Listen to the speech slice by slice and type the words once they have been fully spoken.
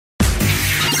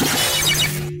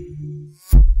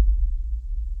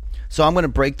So I'm going to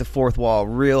break the fourth wall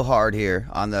real hard here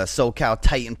on the SoCal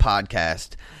Titan podcast.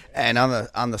 And on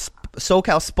the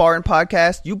SoCal Spartan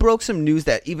podcast, you broke some news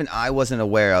that even I wasn't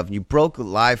aware of. You broke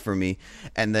live for me,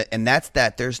 and that's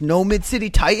that there's no Mid-City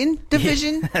Titan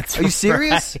division? Yeah, Are you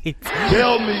serious? Right.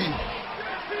 Tell me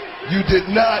you did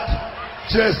not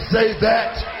just say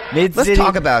that. Let's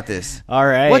talk about this. All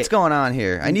right. What's going on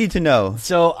here? I need to know.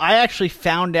 So I actually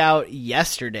found out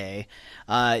yesterday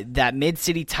that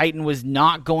Mid-City Titan was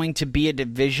not going to be a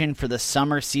division for the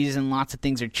summer season. Lots of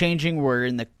things are changing.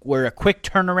 We're a quick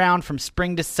turnaround from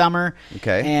spring to summer.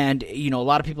 Okay. And, a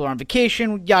lot of people are on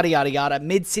vacation, yada, yada, yada.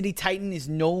 Mid-City Titan is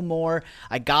no more.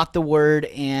 I got the word,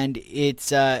 and it's,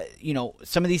 some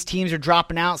of these teams are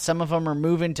dropping out. Some of them are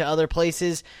moving to other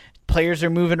places. Players are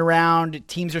moving around.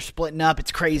 Teams are splitting up.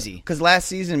 It's crazy. Because last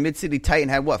season, Mid-City Titan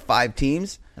had, 5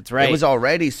 teams? That's right. It was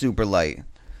already super light.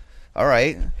 All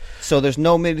right. So there's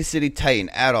no Mid-City Titan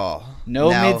at all. No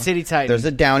Mid-City Titan. There's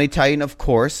a Downey Titan, of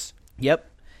course.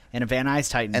 Yep. And a Van Nuys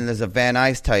Titan. And there's a Van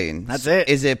Nuys Titan. That's it.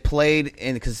 Is it played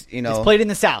in, because, It's played in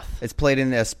the South. It's played in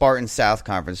the Spartan South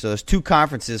Conference. So there's 2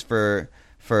 conferences for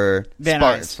Van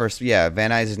Nuys.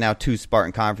 Van Nuys is now 2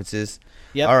 Spartan conferences.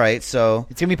 Yep. All right, so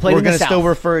it's going to be played in the South. We're going to still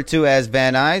refer it to as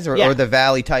Van Nuys or the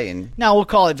Valley Titan? No, we'll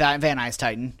call it Van Nuys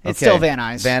Titan. It's still Van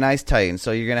Nuys. Van Nuys Titan.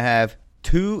 So you're going to have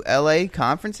 2 LA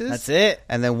conferences? That's it.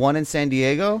 And then 1 in San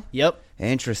Diego? Yep.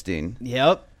 Interesting.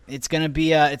 Yep. It's gonna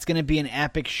be an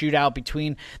epic shootout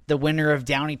between the winner of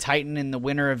Downey Titan and the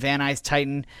winner of Van Nuys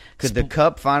Titan. Could the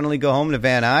cup finally go home to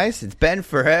Van Nuys? It's been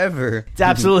forever. It's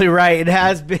absolutely right. It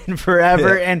has been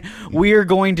forever, and we are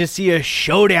going to see a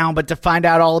showdown. But to find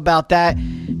out all about that,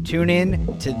 tune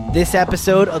in to this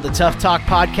episode of the Tough Talk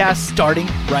podcast starting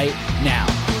right now.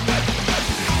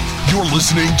 You're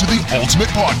listening to the Ultimate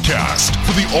Podcast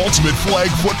for the Ultimate Flag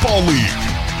Football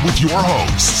League with your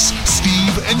hosts,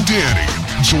 Steve and Danny.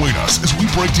 Join us as we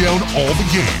break down all the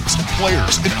games,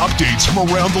 players, and updates from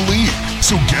around the league.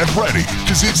 So get ready,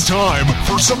 because it's time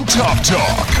for some Tough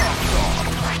Talk.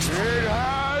 It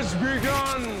has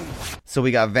begun. So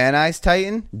we got Van Nuys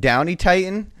Titan, Downey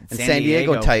Titan, and San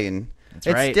Diego Titan. That's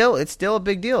right. It's still a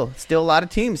big deal. Still a lot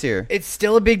of teams here. It's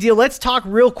still a big deal. Let's talk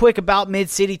real quick about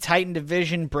Mid-City Titan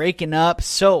division breaking up.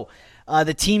 So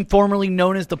the team formerly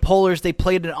known as the Polars, they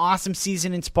played an awesome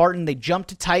season in Spartan. They jumped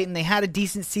to Titan. They had a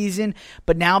decent season,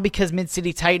 but now because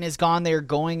Mid-City Titan is gone, they're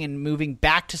going and moving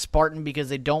back to Spartan because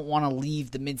they don't want to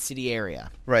leave the Mid-City area.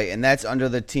 Right, and that's under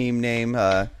the team name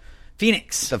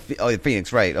Phoenix.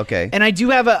 Phoenix, right? Okay. And I do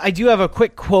have a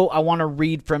quick quote I want to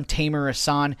read from Tamer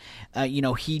Hassan.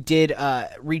 He did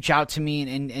reach out to me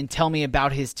and tell me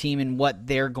about his team and what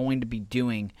they're going to be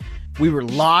doing. We were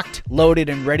locked, loaded,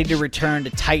 and ready to return to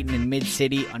Titan in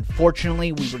Mid-City.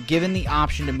 Unfortunately, we were given the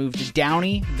option to move to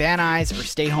Downey, Van Nuys, or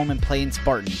stay home and play in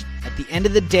Spartan. At the end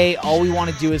of the day, all we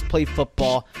want to do is play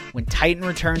football. When Titan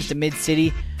returns to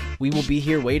Mid-City, we will be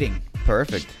here waiting.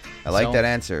 Perfect. I like that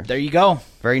answer. There you go.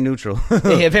 Very neutral.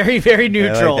 Yeah, very, very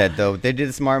neutral. I like that, though. They did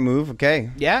a smart move.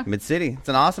 Okay. Yeah. Mid-City. It's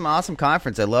an awesome, awesome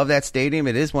conference. I love that stadium.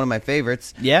 It is one of my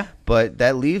favorites. Yeah. But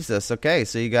that leaves us. Okay,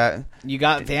 so you got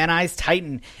Van Nuys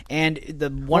Titan. And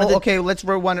okay, let's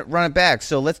run it back.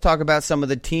 So let's talk about some of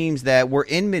the teams that were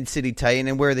in Mid-City Titan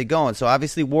and where are they going. So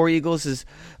obviously War Eagles is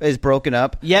broken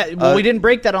up. Yeah, well, we didn't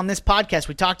break that on this podcast.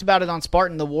 We talked about it on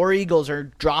Spartan. The War Eagles are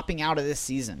dropping out of this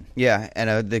season. Yeah,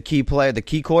 and the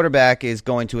key quarterback is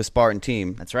going to a Spartan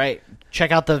team. That's right.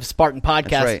 Check out the Spartan podcast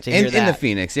That's right. to hear that. In the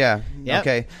Phoenix, yeah. Yep.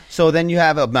 Okay, so then you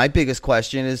have my biggest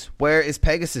question is, where is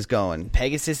Pegasus going?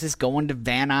 Pegasus is going to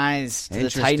Van Nuys, to the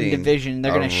Interesting. Titan division.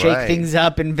 They're going to All shake right. things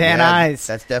up in Van Nuys.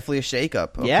 That's definitely a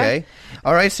shakeup. Okay. Yeah.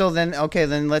 All right, so then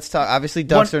let's talk. Obviously,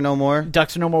 Ducks are no more.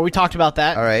 Ducks are no more. We talked about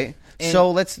that. All right.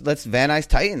 So let's Van Nuys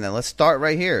Titan then. Let's start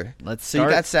right here. So you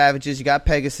got Savages, you got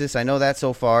Pegasus. I know that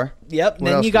so far. Yep.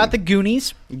 Then you got the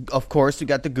Goonies. Of course, we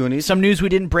got the Goonies. Some news we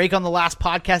didn't break on the last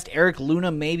podcast. Eric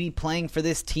Luna may be playing for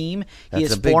this team. He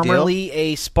is formerly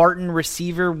a Spartan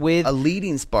receiver with a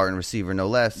leading Spartan receiver, no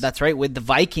less. That's right, with the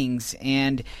Vikings.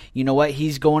 And you know what?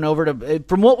 He's going over to.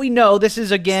 From what we know, this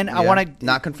is again. I want to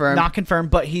not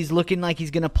confirmed, but he's looking like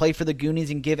he's going to play for the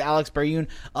Goonies and give Alex Baroun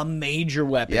a major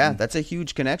weapon. Yeah, that's a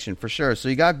huge connection for sure. So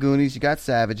you got Goonies, you got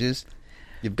Savages.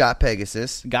 You've got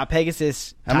Pegasus.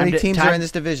 How many teams are in this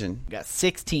division? We got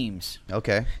 6 teams.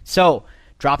 Okay. So,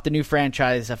 drop the new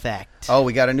franchise effect. Oh,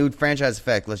 we got a new franchise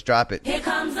effect. Let's drop it. Here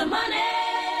comes the money.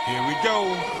 Here we go.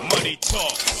 Money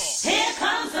talk. Here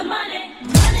comes the money.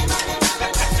 Money, money,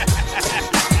 money.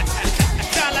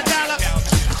 Dollar, dollar.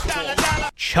 Dollar, dollar.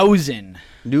 Chosen.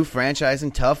 New franchise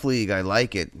and tough league. I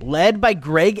like it. Led by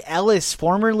Greg Ellis,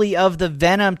 formerly of the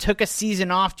Venom, took a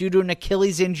season off due to an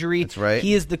Achilles injury. That's right.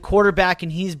 He is the quarterback,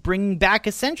 and he's bringing back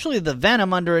essentially the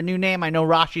Venom under a new name. I know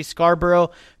Rashi Scarborough,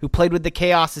 who played with the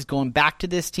Chaos, is going back to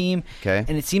this team. Okay.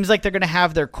 And it seems like they're going to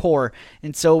have their core.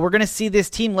 And so we're going to see this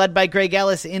team led by Greg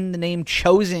Ellis in the name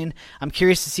Chosen. I'm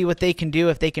curious to see what they can do,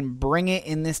 if they can bring it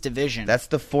in this division. That's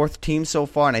the 4th team so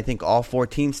far, and I think all 4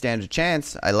 teams stand a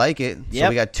chance. I like it. So Yep.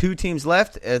 we got 2 teams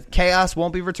left. Chaos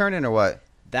won't be returning or what?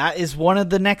 That is one of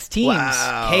the next teams.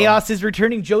 Wow. Chaos is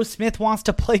returning. Joe Smith wants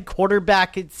to play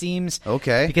quarterback, it seems.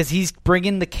 Okay. Because he's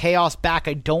bringing the Chaos back.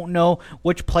 I don't know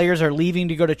which players are leaving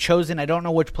to go to Chosen. I don't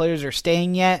know which players are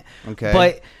staying yet. Okay.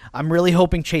 But I'm really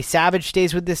hoping Chase Savage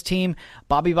stays with this team.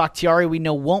 Bobby Bakhtiari we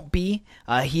know won't be.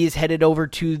 He is headed over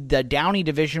to the Downey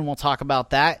division. We'll talk about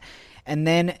that. And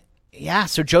then... yeah,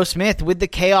 so Joe Smith with the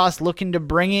Chaos looking to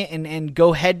bring it and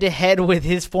go head-to-head with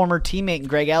his former teammate,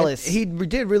 Greg Ellis. He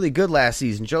did really good last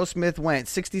season. Joe Smith went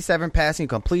 67 passing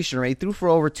completion rate, threw for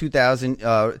over 2,000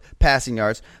 passing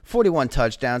yards, 41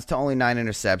 touchdowns to only 9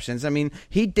 interceptions. I mean,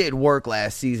 he did work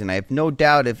last season. I have no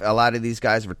doubt if a lot of these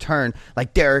guys return,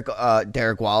 like Derek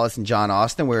Wallace and John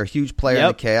Austin were a huge player in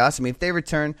the Chaos. I mean, if they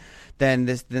return...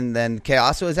 Then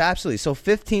Chaos is absolutely. So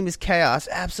 5th team is Chaos,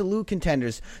 absolute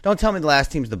contenders. Don't tell me the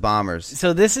last team's the Bombers.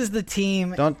 So this is the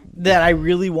team that I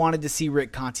really wanted to see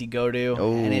Rick Conti go to,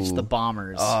 and it's the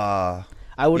Bombers. I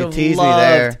would have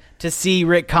loved to see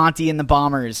Rick Conti in the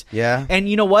Bombers. Yeah. And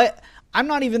you know what? I'm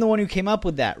not even the one who came up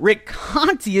with that. Rick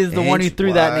Conti is the one who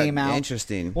threw that name out.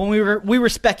 Interesting. When we were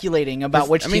speculating about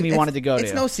which team he wanted to go to.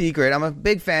 It's no secret. I'm a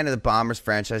big fan of the Bombers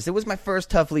franchise. It was my first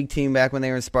Tough League team back when they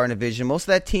were in Spartan Division. Most of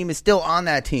that team is still on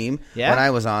that team when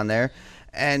I was on there.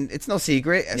 And it's no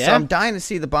secret. Yeah. So I'm dying to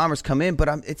see the Bombers come in, but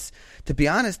to be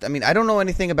honest, I mean, I don't know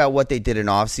anything about what they did in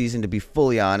offseason, to be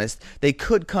fully honest. They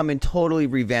could come in totally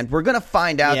revamped. We're going to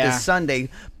find out this Sunday.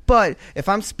 But if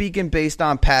I'm speaking based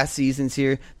on past seasons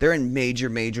here, they're in major,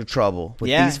 major trouble. With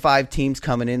these 5 teams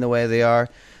coming in the way they are,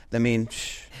 I mean,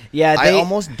 I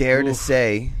almost dare to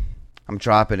say... I'm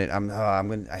dropping it.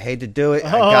 I hate to do it.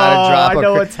 I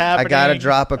gotta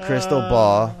drop a crystal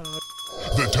ball.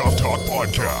 The Tough Talk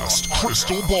Podcast,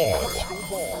 Crystal Ball.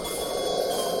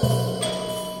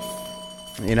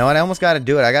 You know what? I almost got to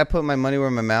do it. I got to put my money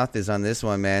where my mouth is on this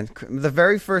one, man. The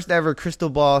very first ever crystal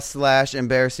ball /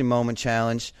 embarrassing moment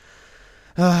challenge.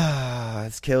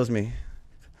 This kills me.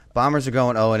 Bombers are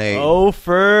going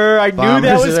 0-8. I knew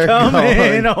that was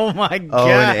coming. Oh my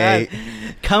god!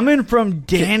 0-8. Coming from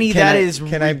Danny, that is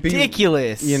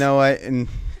ridiculous. You know what? And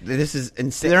this is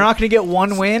insane. They're not going to get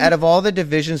one win? Out of all the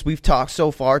divisions we've talked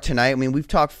so far tonight, I mean, we've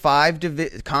talked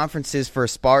 5 conferences for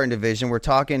Spartan Division. We're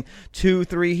talking 2,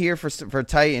 3 here for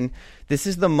Titan. This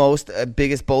is the most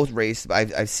biggest both race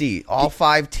I see. All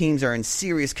 5 teams are in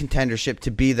serious contendership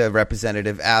to be the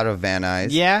representative out of Van Nuys.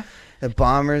 Yeah. The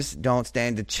Bombers don't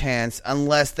stand a chance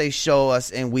unless they show us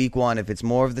in week 1. If it's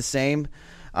more of the same,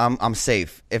 I'm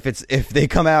safe. If they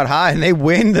come out high and they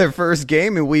win their first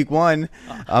game in week 1,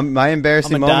 my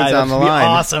embarrassing moment's on the line.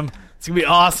 Awesome. It's going to be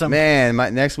awesome. Man,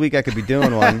 next week I could be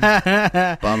doing one.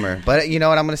 Bummer. But you know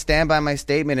what? I'm going to stand by my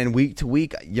statement, and week to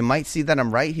week, you might see that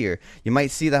I'm right here. You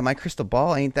might see that my crystal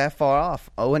ball ain't that far off.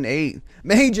 0-8.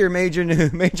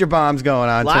 Major bombs going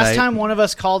on Last tonight. time one of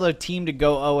us called a team to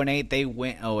go 0-8, they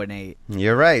went 0-8.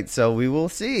 You're right. So we will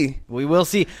see. We will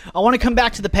see. I want to come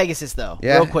back to the Pegasus, though,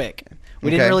 real quick.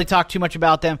 We didn't really talk too much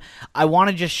about them. I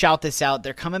want to just shout this out.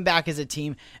 They're coming back as a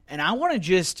team, and I want to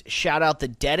just shout out the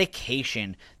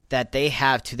dedication that they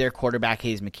have to their quarterback,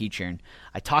 Hayes McEachern.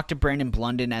 I talked to Brandon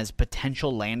Blunden as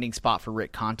potential landing spot for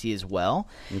Rick Conti as well.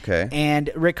 Okay.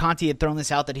 And Rick Conti had thrown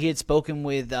this out that he had spoken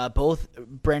with both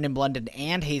Brandon Blunden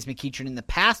and Hayes McEachern in the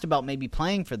past about maybe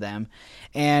playing for them.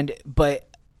 But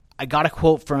I got a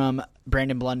quote from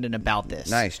Brandon Blunden about this.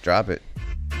 Nice. Drop it.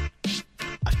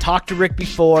 I've talked to Rick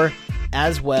before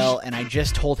as well, and I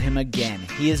just told him again.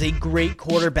 He is a great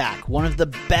quarterback, one of the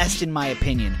best in my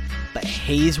opinion, but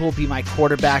Hayes will be my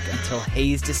quarterback until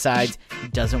Hayes decides he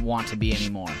doesn't want to be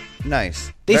anymore.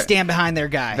 Nice. They stand behind their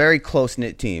guy. Very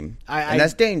close-knit team. And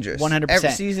that's dangerous. 100%.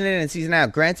 Every season in and season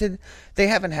out. Granted, they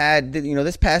haven't had,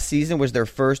 this past season was their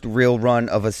first real run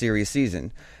of a serious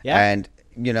season. Yeah. And,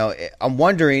 I'm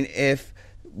wondering if,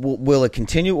 will it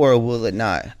continue or will it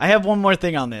not? I have one more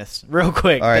thing on this, real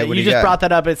quick. All right, what you do you just got? brought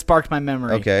that up. It sparked my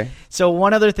memory. Okay. So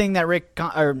one other thing that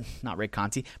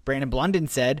Brandon Blunden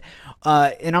said,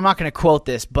 and I'm not going to quote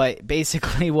this, but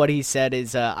basically what he said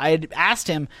is, I had asked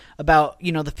him about,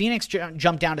 the Phoenix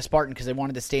jumped down to Spartan because they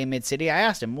wanted to stay in Mid-City. I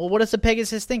asked him, well, what is the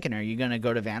Pegasus thinking? Are you going to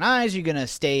go to Van Nuys? Are you going to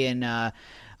stay in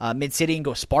Mid-City and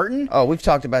go Spartan. Oh, we've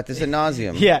talked about this ad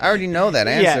nauseum. Yeah. I already know that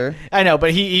answer. Yeah, I know,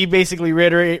 but he basically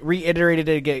reiterated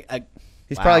it.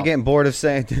 He's Wow. probably getting bored of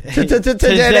saying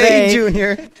today,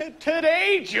 Junior.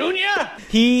 Today, Junior.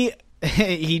 He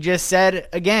just said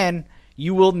again,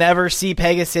 you will never see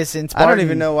Pegasus in Spartan. I don't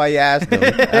even know why you asked him.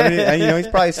 He's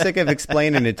probably sick of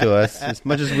explaining it to us as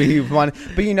much as we want.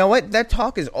 But you know what? That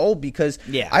talk is old because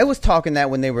I was talking that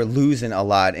when they were losing a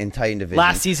lot in Titan Division.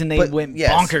 Last season they went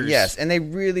bonkers. Yes, and they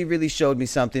really, really showed me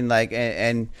something like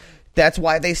and that's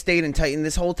why they stayed in Titan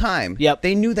this whole time. Yep.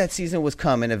 They knew that season was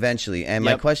coming eventually. And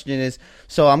my question is,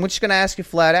 so I'm just going to ask you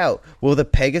flat out, will the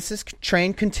Pegasus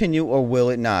train continue or will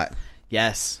it not?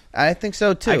 Yes. I think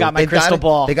so, too. I got my crystal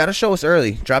ball. They got to show us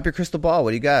early. Drop your crystal ball.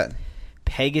 What do you got?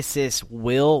 Pegasus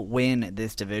will win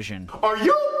this division. Are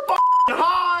you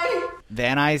high?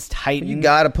 Van Nuys Titan. You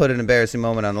got to put an embarrassing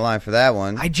moment on the line for that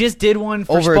one. I just did one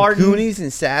for Over Spartan. Goonies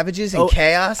and Savages and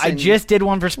Chaos. I just did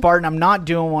one for Spartan. I'm not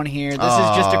doing one here. This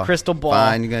is just a crystal ball.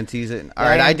 Fine, you're gonna tease it. All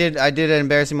right, I did an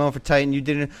embarrassing moment for Titan. You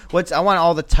didn't. I want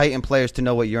all the Titan players to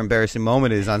know what your embarrassing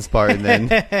moment is on Spartan. Then,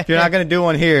 if you're not gonna do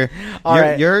one here,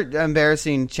 your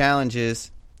embarrassing challenge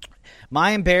is.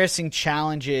 My embarrassing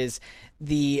challenge is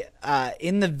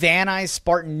in the Van Nuys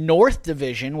Spartan North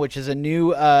Division, which is a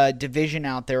new division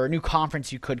out there, or a new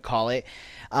conference you could call it.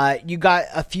 You got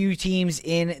a few teams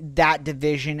in that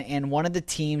division, and one of the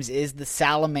teams is the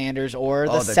Salamanders or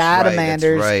the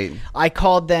Salamanders. Right. I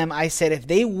called them. I said if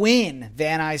they win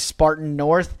Van Nuys Spartan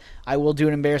North, I will do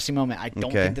an embarrassing moment. I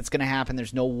don't think that's going to happen.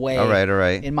 There's no way. All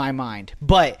right. In my mind,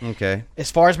 but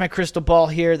as far as my crystal ball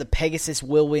here, the Pegasus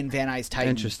will win Van Nuys Titan.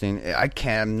 Interesting.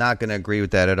 I'm not going to agree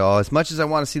with that at all. As much as I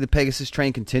want to see the Pegasus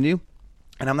train continue,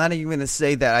 and I'm not even going to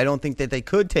say that I don't think that they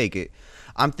could take it.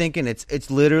 I'm thinking it's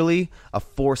literally a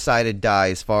 4-sided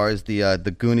die as far as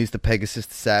the Goonies, the Pegasus,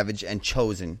 the Savage, and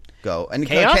Chosen go. And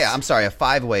Chaos? I'm sorry, a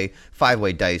five-way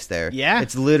dice there. Yeah.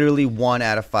 It's literally 1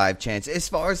 out of 5 chance as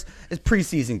far as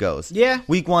preseason goes. Yeah.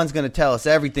 Week 1's going to tell us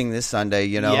everything this Sunday,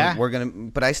 Yeah.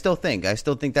 But I still think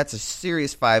that's a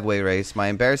serious 5-way race. My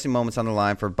embarrassing moments on the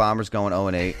line for Bombers going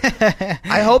 0-8.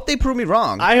 I hope they prove me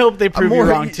wrong. I hope they prove you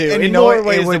wrong too. And in more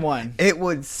ways than one. It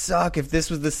would suck if this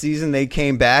was the season they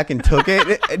came back and took it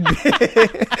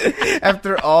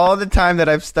after all the time that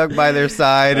I've stuck by their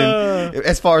side. And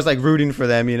as far as like rooting for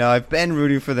them, I've been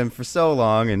rooting for them for so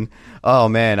long, and oh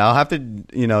man, I'll have to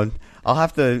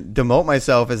demote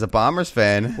myself as a Bombers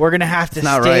fan. We're gonna have to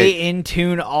stay in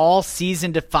tune all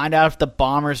season to find out if the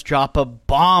Bombers drop a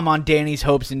bomb on Danny's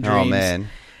hopes and dreams. Oh man,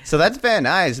 so that's Van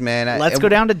Nuys, man. Let's go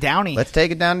down to Downey. Let's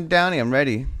take it down to Downey. I'm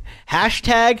ready.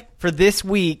 Hashtag for this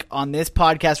week on this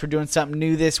podcast, we're doing something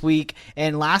new this week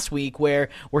and last week where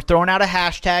we're throwing out a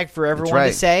hashtag for everyone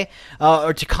to say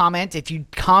or to comment. If you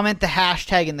comment the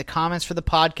hashtag in the comments for the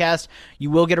podcast,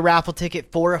 you will get a raffle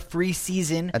ticket for a free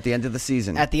season. At the end of the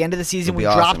season. We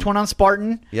dropped one on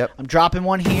Spartan. Yep. I'm dropping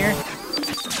one here.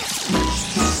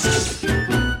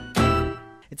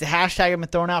 It's a hashtag I've been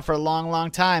throwing out for a long,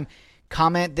 long time.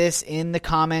 Comment this in the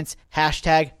comments.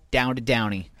 Hashtag Down to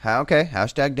Downey. Okay.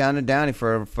 Hashtag Down to Downey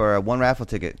for one raffle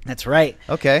ticket. That's right.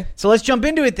 Okay. So let's jump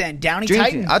into it then. Downey Dream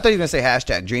Titan. Team. I thought you were going to say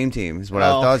hashtag Dream Team is what I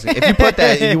thought. If you put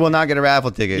that, you will not get a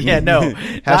raffle ticket. Yeah, no.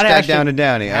 Hashtag Down to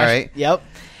Downey. All right. Yep.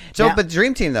 So, Now, but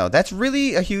Dream Team, though, that's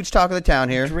really a huge talk of the town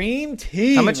here. Dream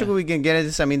Team. How much are we going to get into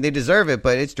this? I mean, they deserve it,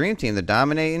 but it's Dream Team. They're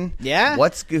dominating. Yeah.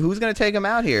 Who's going to take them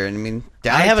out here? And I mean,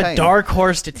 Downey I have Titan. a dark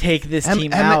horse to take this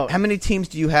team out. How many teams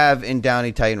do you have in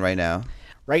Downey Titan right now?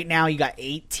 Right now, you got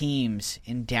 8 teams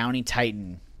in Downey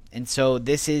Titan. And so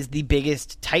this is the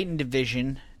biggest Titan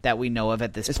division that we know of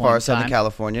at this point in time. As far as Southern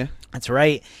California. That's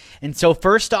right. And so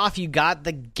first off, you got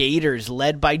the Gators,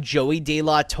 led by Joey De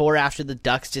La Torre after the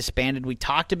Ducks disbanded. We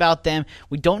talked about them.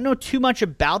 We don't know too much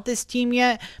about this team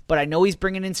yet, but I know he's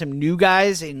bringing in some new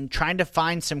guys and trying to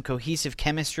find some cohesive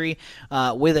chemistry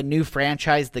with a new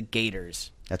franchise, the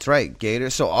Gators. That's right,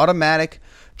 Gators. So automatic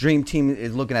Dream Team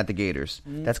is looking at the Gators.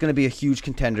 That's going to be a huge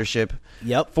contendership.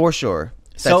 Yep. For sure.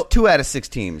 So that's 2 out of 6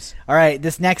 teams. All right,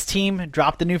 this next team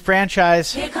dropped the new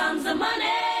franchise. Here comes the money.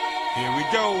 Here we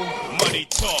go. Money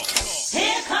talk.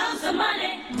 Here comes the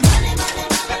money. Money, money, money.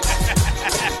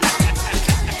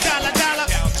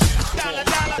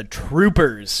 The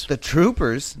Troopers. The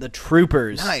Troopers? The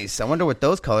Troopers. Nice. I wonder what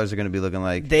those colors are going to be looking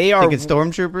like. They are... Thinking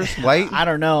Stormtroopers? White? I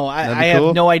don't know. I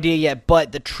have no idea yet,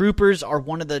 but the Troopers are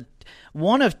one of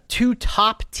 2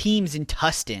 top teams in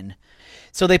Tustin.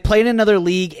 So they play in another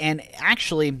league, and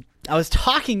actually, I was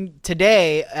talking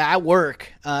today at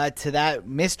work to that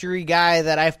mystery guy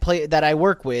that I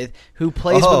work with who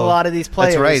plays with a lot of these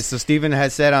players. That's right. So Steven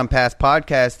has said on past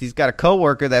podcasts he's got a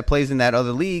coworker that plays in that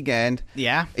other league, and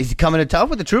is he coming to Tough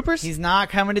with the Troopers? He's not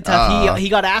coming to Tough. He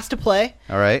got asked to play.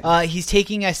 All right. He's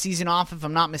taking a season off, if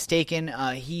I'm not mistaken.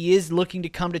 He is looking to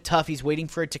come to Tough. He's waiting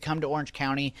for it to come to Orange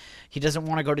County. He doesn't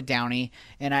want to go to Downey,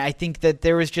 and I think that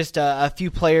there was just a few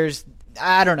players.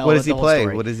 I don't know. What does he play?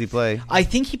 Story. What does he play? I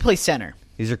think he plays center.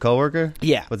 He's your coworker?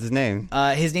 Yeah. What's his name?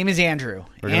 His name is Andrew.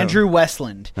 Andrew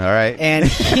Westland. All right. And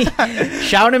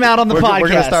shout him out on the podcast. We're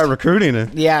going to start recruiting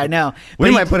him. Yeah, I know. We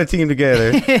might put a team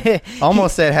together.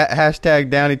 Almost said hashtag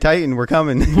Downey Titan. We're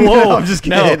coming. Whoa. I'm just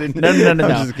kidding. No. I'm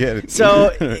just kidding. So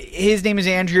his name is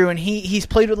Andrew, and he's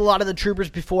played with a lot of the Troopers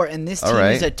before, and this team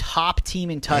is a top team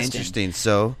in Tustin. Interesting.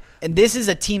 So... And this is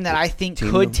a team that I think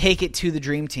could take it to the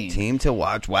Dream Team. Team to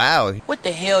watch. Wow. What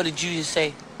the hell did you just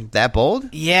say? That bold?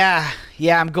 Yeah,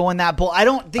 I'm going that bold. I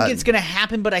don't think it's going to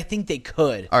happen, but I think they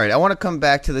could. All right, I want to come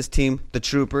back to this team, the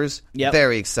Troopers. Yep.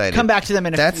 Very excited. Come back to them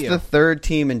in a few. That's the third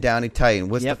team in Downey Titan.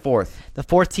 What's the fourth? The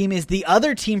fourth team is the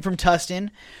other team from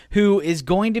Tustin, who is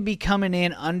going to be coming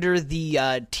in under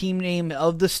the team name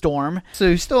of the Storm. So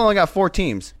you still only got 4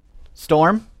 teams.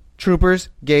 Storm. Troopers,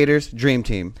 Gators, Dream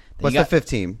Team. What's the fifth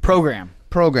team? Program.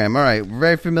 All right.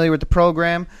 Very familiar with the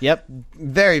program. Yep.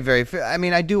 Very, very. I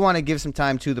mean, I do want to give some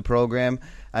time to the program.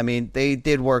 I mean, they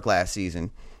did work last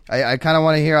season. I kind of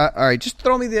want to hear. All right, just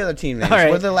throw me the other team names. All right.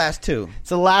 What are the last 2?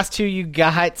 So the last 2 you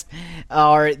got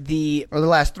are the... Or the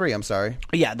last 3, I'm sorry.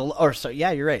 Yeah,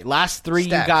 you're right. Last 3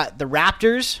 Stacked. you got the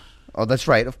Raptors. Oh, that's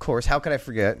right. Of course. How could I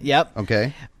forget? Yep.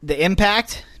 Okay. The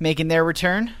Impact making their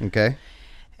return. Okay.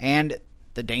 And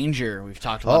the Danger. We've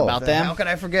talked a lot about them. How can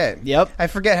I forget? Yep. I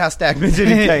forget how stacked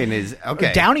Mid-City Titan is.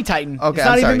 Okay. Downey Titan. Okay, it's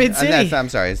not I'm even sorry. Mid-City. I'm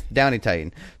sorry. It's Downey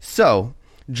Titan. So,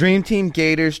 Dream Team,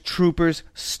 Gators, Troopers,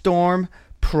 Storm,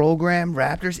 Program,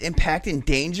 Raptors, Impact, and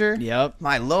Danger? Yep.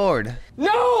 My lord.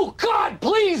 No! God,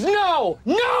 please, no!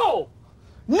 No!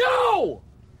 No!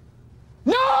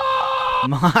 No!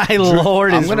 My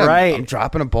lord is right. I'm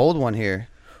dropping a bold one here.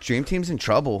 Dream Team's in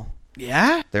trouble.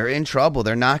 Yeah? They're in trouble.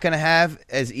 They're not going to have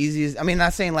as easy as... I mean,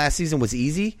 not saying last season was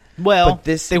easy. Well, but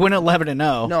this, they went 11-0.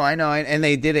 No, I know. And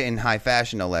they did it in high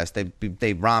fashion, no less.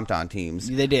 They romped on teams.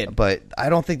 They did. But I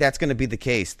don't think that's going to be the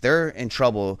case. They're in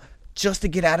trouble just to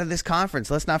get out of this conference.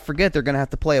 Let's not forget they're going to have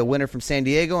to play a winner from San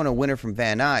Diego and a winner from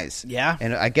Van Nuys. Yeah.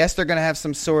 And I guess they're going to have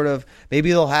some sort of...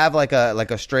 Maybe they'll have like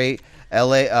a straight...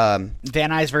 Van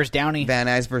Nuys versus Downey. Van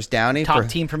Nuys versus Downey. Top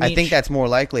team from each. I think that's more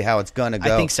likely how it's going to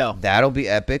go. I think so. That'll be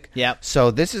epic. Yep.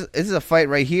 So this is a fight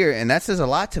right here, and that says a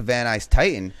lot to Van Nuys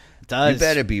Titan. It does. You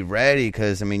better be ready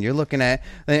because, I mean, you're looking at...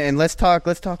 And let's talk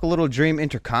a little Dream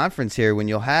Interconference here when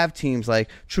you'll have teams like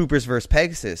Troopers versus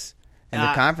Pegasus and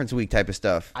the Conference Week type of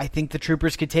stuff. I think the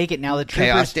Troopers could take it. Now the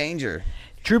Troopers... Chaos Danger.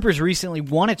 Troopers recently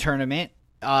won a tournament.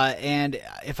 And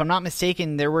if I'm not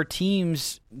mistaken, there were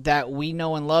teams that we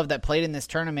know and love that played in this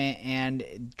tournament,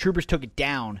 and Troopers took it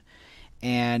down.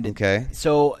 And okay.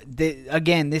 So,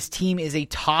 again, this team is a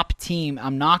top team.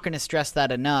 I'm not going to stress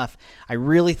that enough. I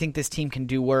really think this team can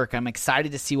do work. I'm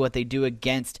excited to see what they do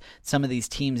against some of these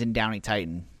teams in Downey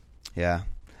Titan. Yeah.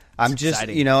 I'm just,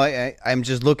 exciting. I'm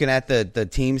just looking at the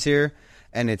teams here,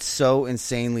 and it's so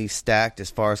insanely stacked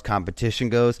as far as competition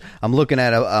goes. I'm looking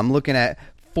at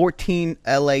 14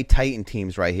 LA Titan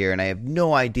teams right here, and I have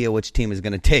no idea which team is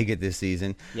going to take it this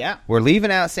season. Yeah. We're leaving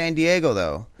out San Diego,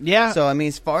 though. Yeah. So, I mean,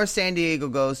 as far as San Diego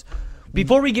goes...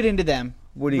 Before we get into them,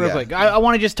 what do you real got? quick, I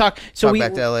want to just talk... Talk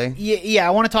back to LA? Yeah,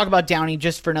 I want to talk about Downey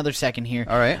just for another second here.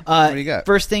 All right. What do you got?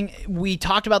 First thing, we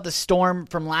talked about the Storm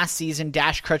from last season,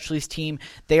 Dash Crutchley's team.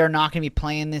 They are not going to be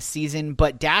playing this season,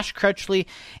 but Dash Crutchley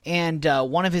and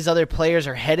one of his other players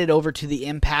are headed over to the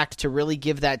Impact to really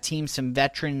give that team some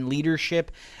veteran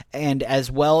leadership and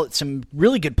as well some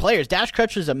really good players. Dash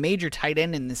Crutchley is a major tight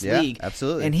end in this league.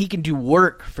 Absolutely. And he can do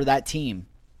work for that team.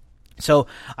 So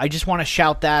I just want to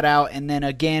shout that out. And then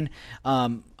again,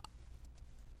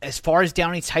 as far as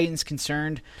Downey Titan's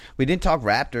concerned, we didn't talk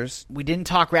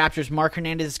Raptors. Mark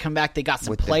Hernandez has come back. They got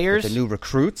some with players. The new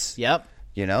recruits. Yep.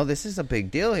 This is a big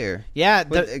deal here. Yeah.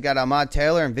 They got Ahmad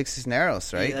Taylor and Vic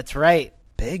Cisneros, right? Yeah, that's right.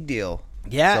 Big deal.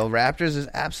 Yeah. So Raptors is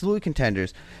absolutely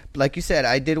contenders. Like you said,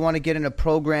 I did want to get in a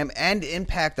program and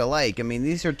Impact alike. I mean,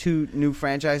 these are 2 new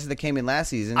franchises that came in last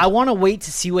season. I want to wait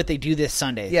to see what they do this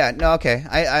Sunday. Yeah, no, okay.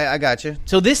 I got you.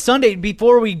 So this Sunday,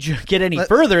 before we get any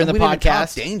further in the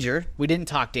podcast... We didn't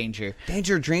talk Danger.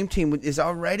 Danger Dream Team is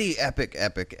already epic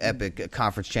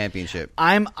conference championship.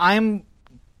 I'm going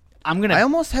to... I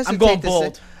almost hesitate I'm going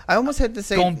bold. I almost had to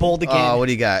say... Going bold again. Oh, what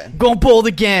do you got? Going bold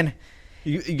again.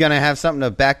 You gonna have something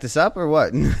to back this up or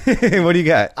what? What do you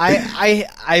got?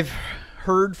 I've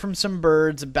heard from some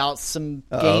birds about some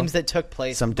games that took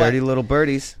place. Some dirty little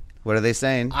birdies. What are they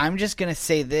saying? I'm just gonna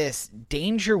say this: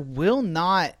 Danger will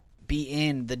not be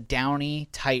in the Downey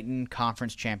Titan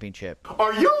Conference Championship.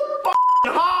 Are you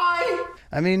high?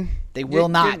 I mean, They will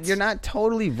not. You're not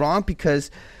totally wrong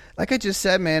because, like I just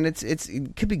said, man, it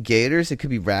could be Gators, it could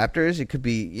be Raptors, it could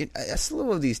be a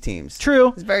slew of these teams. True.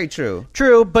 It's very true.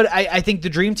 True, but I think the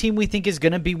Dream Team we think is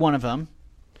going to be one of them.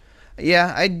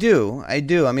 Yeah, I do. I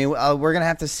mean, we're gonna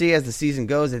have to see as the season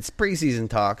goes. It's preseason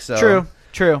talk, so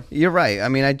True. You're right. I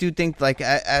mean, I do think like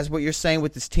as what you're saying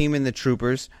with this team and the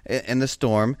Troopers and the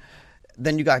Storm.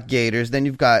 Then you got Gators. Then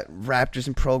you've got Raptors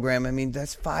and Program. I mean,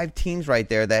 that's 5 teams right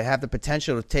there that have the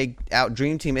potential to take out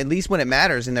Dream Team, at least when it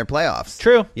matters in their playoffs.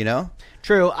 True. You know?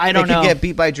 True. I don't know. know. They could get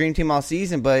beat by Dream Team all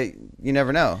season, but you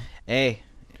never know. Hey.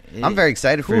 I'm very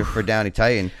excited for Downey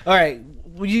Titan. All right.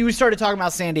 You started talking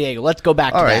about San Diego. Let's go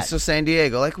back to that. All right, so San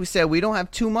Diego. Like we said, we don't have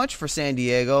too much for San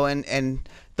Diego, and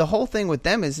the whole thing with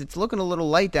them is it's looking a little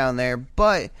light down there,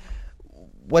 but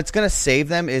what's going to save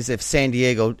them is if San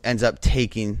Diego ends up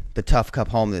taking the Tough Cup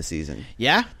home this season.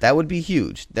 Yeah? That would be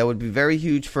huge. That would be very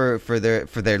huge for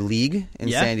their league in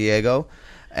San Diego,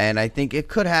 and I think it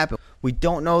could happen. We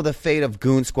don't know the fate of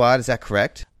Goon Squad. Is that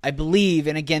correct? I believe,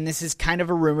 and again, this is kind of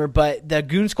a rumor, but the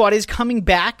Goon Squad is coming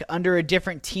back under a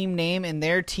different team name, and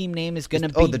their team name is going to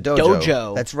be the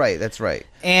Dojo. That's right.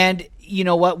 And you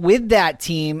know what? With that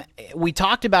team, we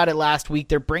talked about it last week.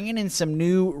 They're bringing in some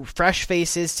new, fresh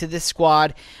faces to this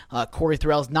squad. Corey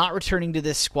Thorell's not returning to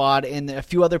this squad, and a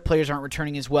few other players aren't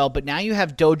returning as well. But now you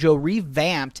have Dojo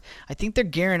revamped. I think they're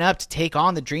gearing up to take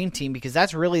on the Dream Team because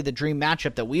that's really the dream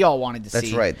matchup that we all wanted to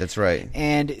see. That's right.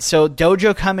 And so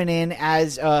Dojo coming in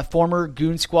as former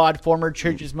Goon Squad, former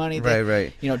Church's Money.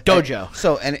 Right. You know,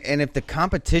 Dojo. And if the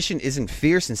competition isn't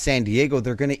fierce in San Diego,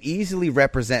 they're going to easily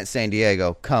represent San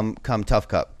Diego come Tough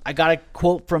Cup. I got a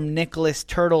quote from Nicholas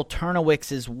Turtle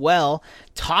Turnowicz as well,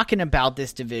 talking about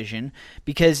this division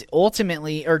because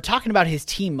ultimately, or talking about his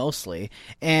team mostly.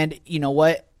 And you know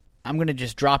what? I'm going to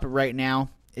just drop it right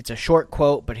now. It's a short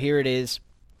quote, but here it is.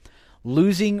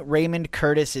 Losing Raymond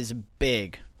Curtis is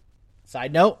big.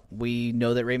 Side note, we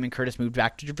know that Raymond Curtis moved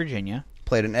back to Virginia.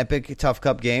 Played an epic Tough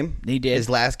Cup game. He did. His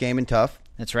last game in Tough.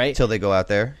 That's right. Till they go out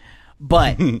there.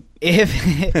 But if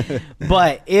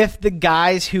the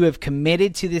guys who have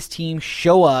committed to this team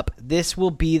show up, this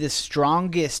will be the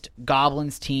strongest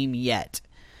Goblins team yet.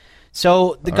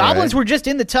 So the Goblins were just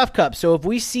in the Tough Cup. So if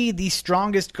we see the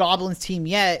strongest Goblins team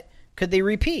yet, could they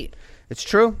repeat? It's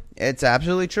true. It's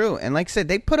absolutely true. And like I said,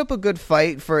 they put up a good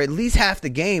fight for at least half the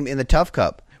game in the Tough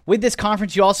Cup. With this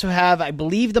conference, you also have, I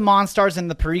believe, the Monstars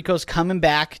and the Pericos coming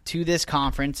back to this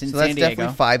conference in San Diego. So that's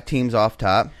definitely 5 teams off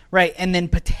top. Right, and then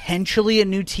potentially a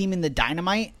new team in the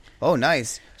Dynamite. Oh,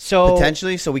 nice. So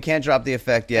potentially, so we can't drop the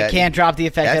effect yet. I can't drop the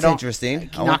effect. That's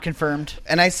interesting. Not confirmed.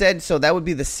 And I said, so that would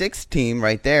be the 6th team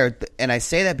right there. And I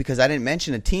say that because I didn't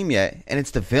mention a team yet, and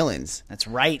it's the Villains. That's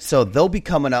right. So they'll be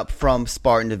coming up from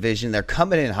Spartan Division. They're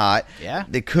coming in hot. Yeah.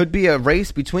 There could be a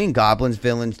race between Goblins,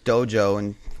 Villains, Dojo,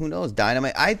 and who knows,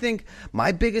 Dynamite. I think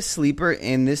my biggest sleeper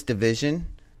in this division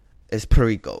is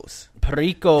Pericos.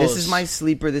 This is my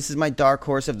sleeper. This is my dark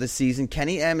horse of the season.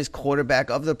 Kenny M is quarterback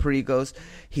of the Pericos.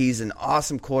 He's an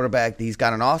awesome quarterback. He's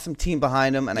got an awesome team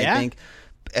behind him, and I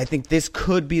think this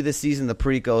could be the season the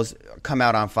Pericos come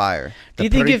out on fire. The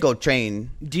Perico train.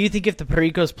 Do you think if the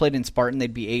Pericos played in Spartan,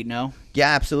 they'd be 8-0? Yeah,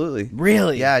 absolutely.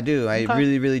 Really? Yeah, I do. I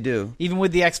really, really do. Even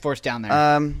with the X-Force down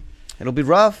there? It'll be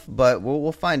rough, but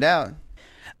we'll find out.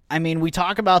 I mean, we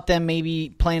talk about them maybe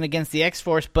playing against the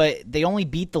X-Force, but they only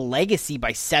beat the Legacy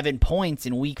by 7 points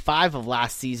in Week 5 of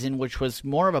last season, which was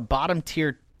more of a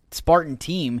bottom-tier Spartan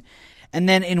team. And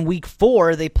then in Week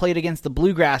 4, they played against the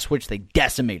Bluegrass, which they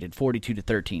decimated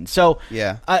 42-13. So,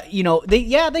 yeah,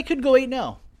 they could go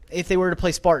 8-0 if they were to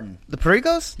play Spartan. The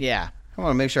Pericos? Yeah. I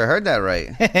want to make sure I heard that right.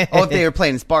 If they were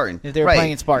playing Spartan. If they were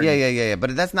playing in Spartan. Yeah.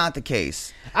 But that's not the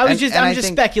case. I'm just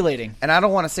speculating. And I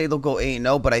don't want to say they'll go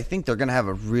 8-0, but I think they're going to have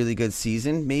a really good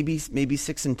season. Maybe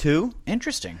 6-2.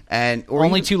 Interesting. Or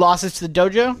only 2 losses to the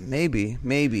Dojo?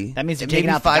 Maybe. That means they're taking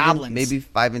out the Goblins. Maybe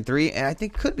 5-3, and I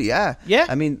think could be, yeah. Yeah.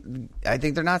 I mean, I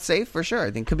think they're not safe for sure.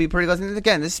 I think could be pretty close. And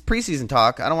again, this is preseason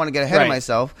talk. I don't want to get ahead of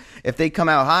myself. If they come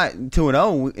out hot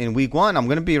 2-0 in Week 1, I'm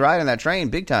going to be riding that train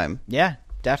big time. Yeah.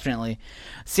 Definitely.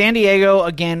 San Diego,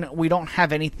 again, we don't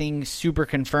have anything super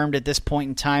confirmed at this point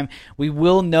in time. We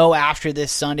will know after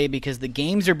this Sunday because the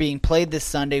games are being played this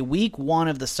Sunday. Week 1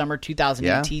 of the summer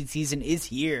 2018 season is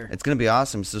here. It's going to be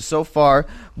awesome. So far,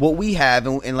 what we have,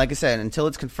 and like I said, until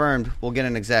it's confirmed, we'll get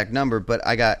an exact number, but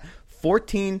I got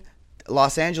 14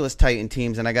 Los Angeles Titan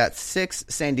teams, and I got 6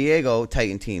 San Diego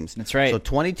Titan teams. That's right. So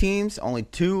 20 teams, only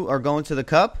 2 are going to the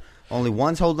Cup. Only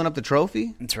one's holding up the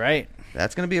trophy. That's right.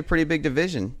 That's going to be a pretty big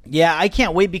division. Yeah, I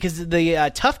can't wait because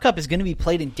the Tough Cup is going to be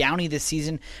played in Downey this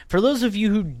season. For those of you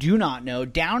who do not know,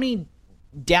 Downey's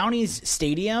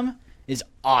stadium is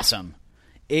awesome.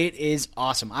 It is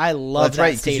awesome. I love that That's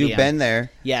right, stadium. because you've been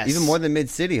there. Yes. Even more than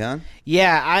Mid-City, huh?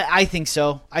 Yeah, I think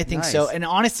so. I think Nice. so. And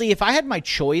honestly, if I had my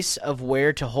choice of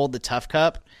where to hold the Tough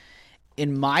Cup,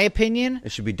 in my opinion,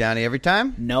 It should be Downey every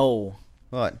time? no.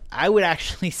 What? I would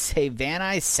actually say Van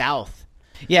Nuys South.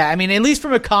 Yeah, I mean, at least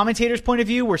from a commentator's point of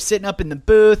view, we're sitting up in the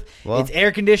booth. Well- It's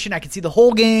air conditioned. I can see the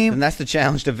whole game. And that's the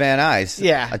challenge to Van Nuys.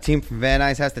 Yeah. A team from Van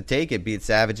Nuys has to take it, beat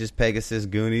Savages, Pegasus,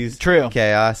 Goonies. True.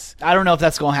 Chaos. I don't know if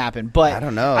that's going to happen, but I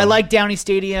don't know. I like Downey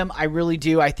Stadium. I really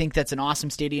do. I think that's an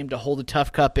awesome stadium to hold a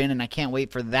Tough Cup in, and I can't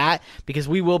wait for that because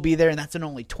we will be there, and that's an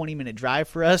only 20-minute drive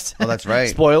for us. Oh, that's right.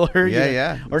 Spoiler. Yeah, you know.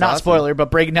 yeah. Or That's not awesome. spoiler,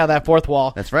 but breaking down that fourth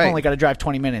wall. That's right. Only got to drive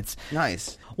 20 minutes.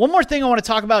 Nice. One more thing I want to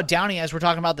talk about Downey as we're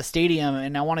talking about the stadium,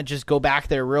 and I want to just go back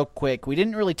there real quick. We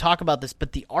didn't really talk about this,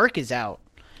 but the Arc is out.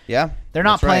 Yeah. They're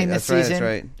not That's right, playing this that's right, season.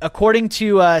 That's right. According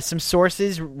to some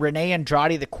sources, Rene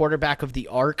Andrade, the quarterback of the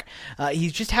Arc,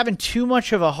 he's just having too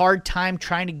much of a hard time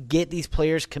trying to get these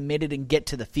players committed and get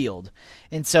to the field.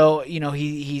 And so,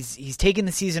 he's taking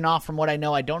the season off from what I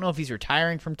know. I don't know if he's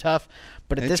retiring from Tough,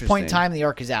 but at this point in Interesting. time, the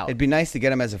Arc is out. It'd be nice to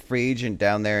get him as a free agent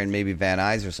down there in maybe Van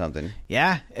Nuys or something.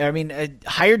 Yeah, I mean,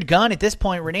 hired gun at this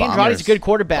point. Rene Bombers. Andrade's a good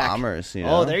quarterback. Bombers, you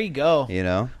know? Oh, there you go. You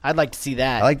know? I'd like to see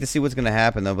that. I like to see what's going to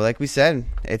happen, though. But like we said,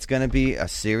 it's going to be a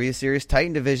serious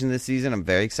Titan division this season. I'm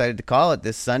very excited to call it.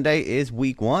 This Sunday is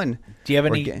week 1. Do you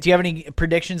have any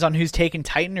predictions on who's taking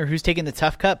Titan or who's taking the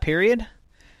Tough Cup? Period.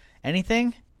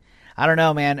 Anything? I don't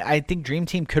know, man. I think Dream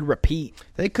Team could repeat.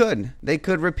 They could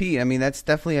repeat. I mean, that's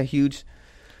definitely a huge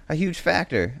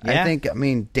factor. Yeah. I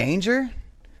mean, Danger.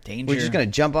 Danger. We're just going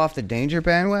to jump off the Danger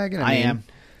bandwagon. I mean, am.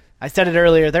 I said it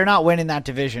earlier. They're not winning that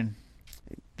division.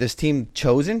 This team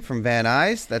Chosen from Van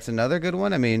Nuys. That's another good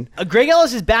one. I mean, Greg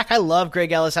Ellis is back. I love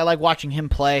Greg Ellis. I like watching him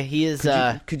play. He is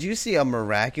could you see a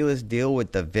miraculous deal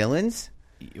with the Villains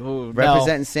no.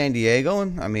 representing San Diego?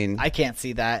 I mean, I can't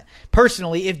see that.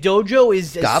 Personally, if Dojo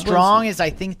is as Goblins? strong as I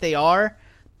think they are,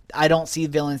 I don't see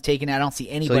Villains taking it. I don't see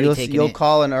so anybody taking you'll it.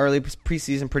 call an early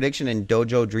preseason prediction in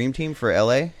Dojo Dream Team for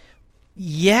LA?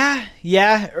 Yeah.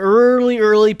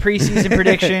 Early preseason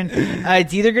prediction.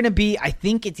 It's either going to be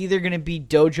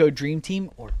Dojo Dream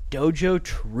Team or Dojo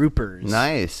Troopers.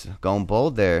 Nice, going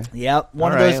bold there. Yep,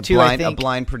 one All of right, those two. I think a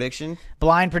blind prediction.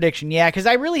 blind prediction. Yeah, because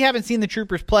I really haven't seen the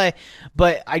Troopers play,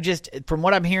 but I just from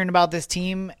what I'm hearing about this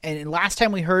team, and last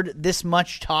time we heard this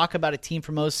much talk about a team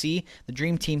from OC, the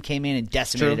Dream Team came in and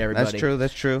decimated everybody.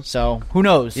 That's true. So who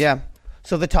knows? Yeah.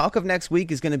 So the talk of next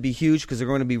week is going to be huge because they're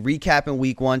going to be recapping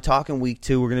week 1, talking week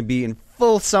 2. We're going to be in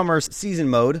full summer season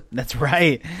mode. That's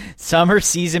right. Summer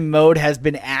season mode has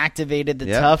been activated. The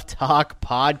Yep. Tough Talk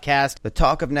podcast. The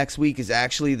talk of next week is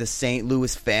actually the St.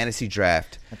 Louis fantasy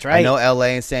draft. That's right. I know LA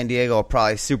and San Diego are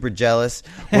probably super jealous.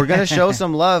 We're going to show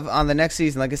some love on the next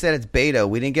season. Like I said, it's beta.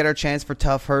 We didn't get our chance for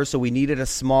Tough Her, so we needed a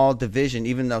small division,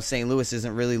 even though St. Louis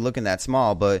isn't really looking that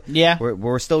small. But Yeah.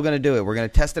 we're still going to do it. We're going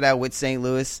to test it out with St.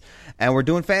 Louis, and we're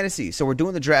doing fantasy. So we're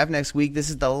doing the draft next week. This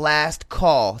is the last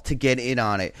call to get in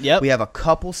on it. Yep. We have a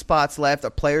couple spots left.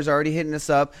 Our players are already hitting us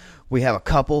up. We have a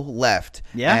couple left.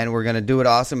 Yeah. And we're going to do it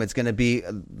awesome. It's going to be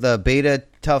the Beta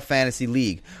Tough Fantasy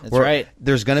League. That's right.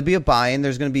 There's going to be a buy-in.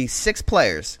 There's going to be 6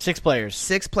 players. 6 players.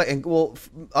 6 players. Well,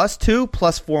 us 2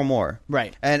 plus 4 more.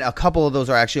 Right. And a couple of those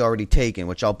are actually already taken,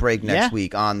 which I'll break next Yeah.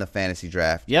 week on the fantasy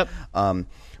draft. Yep.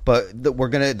 But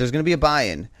there's going to be a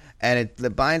buy-in. And the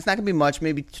buy-in's not going to be much,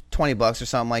 maybe $20 or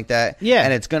something like that. Yeah.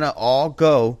 And it's going to all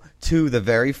go to the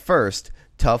very first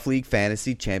Tough League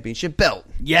Fantasy Championship belt.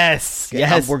 Yes.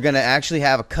 We're going to actually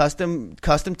have a custom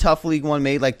Tough League one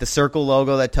made like the circle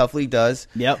logo that Tough League does.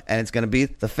 Yep. And it's going to be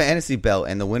the fantasy belt.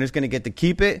 And the winner's going to get to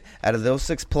keep it out of those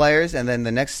 6 players. And then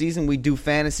the next season we do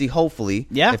fantasy, hopefully.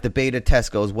 Yeah. If the beta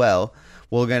test goes well.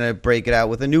 We're going to break it out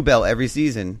with a new belt every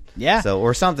season. Yeah. So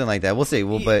or something like that. We'll see.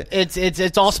 But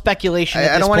It's all speculation.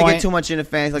 I don't want to get too much into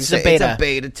fantasy. Like It's I a said, it's beta. a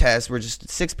beta test. We're just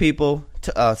 6 people.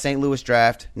 St. Louis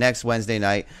draft next Wednesday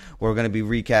night. We're going to be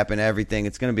recapping everything.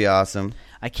 It's going to be awesome.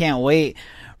 I can't wait.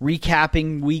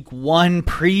 Recapping week 1,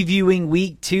 previewing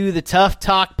week 2. The Tough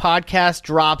Talk podcast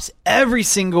drops every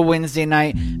single Wednesday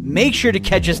night. Make sure to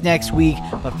catch us next week.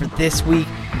 But for this week,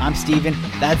 I'm Steven.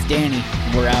 That's Danny.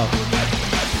 We're out.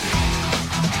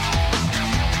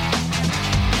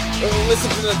 Listen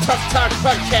to the Tough Talk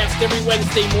podcast every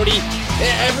Wednesday morning.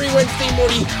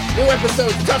 New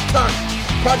episodes, Tough Talk.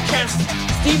 Podcast.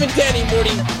 Steve and Danny,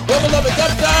 Morty. Love it,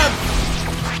 dub.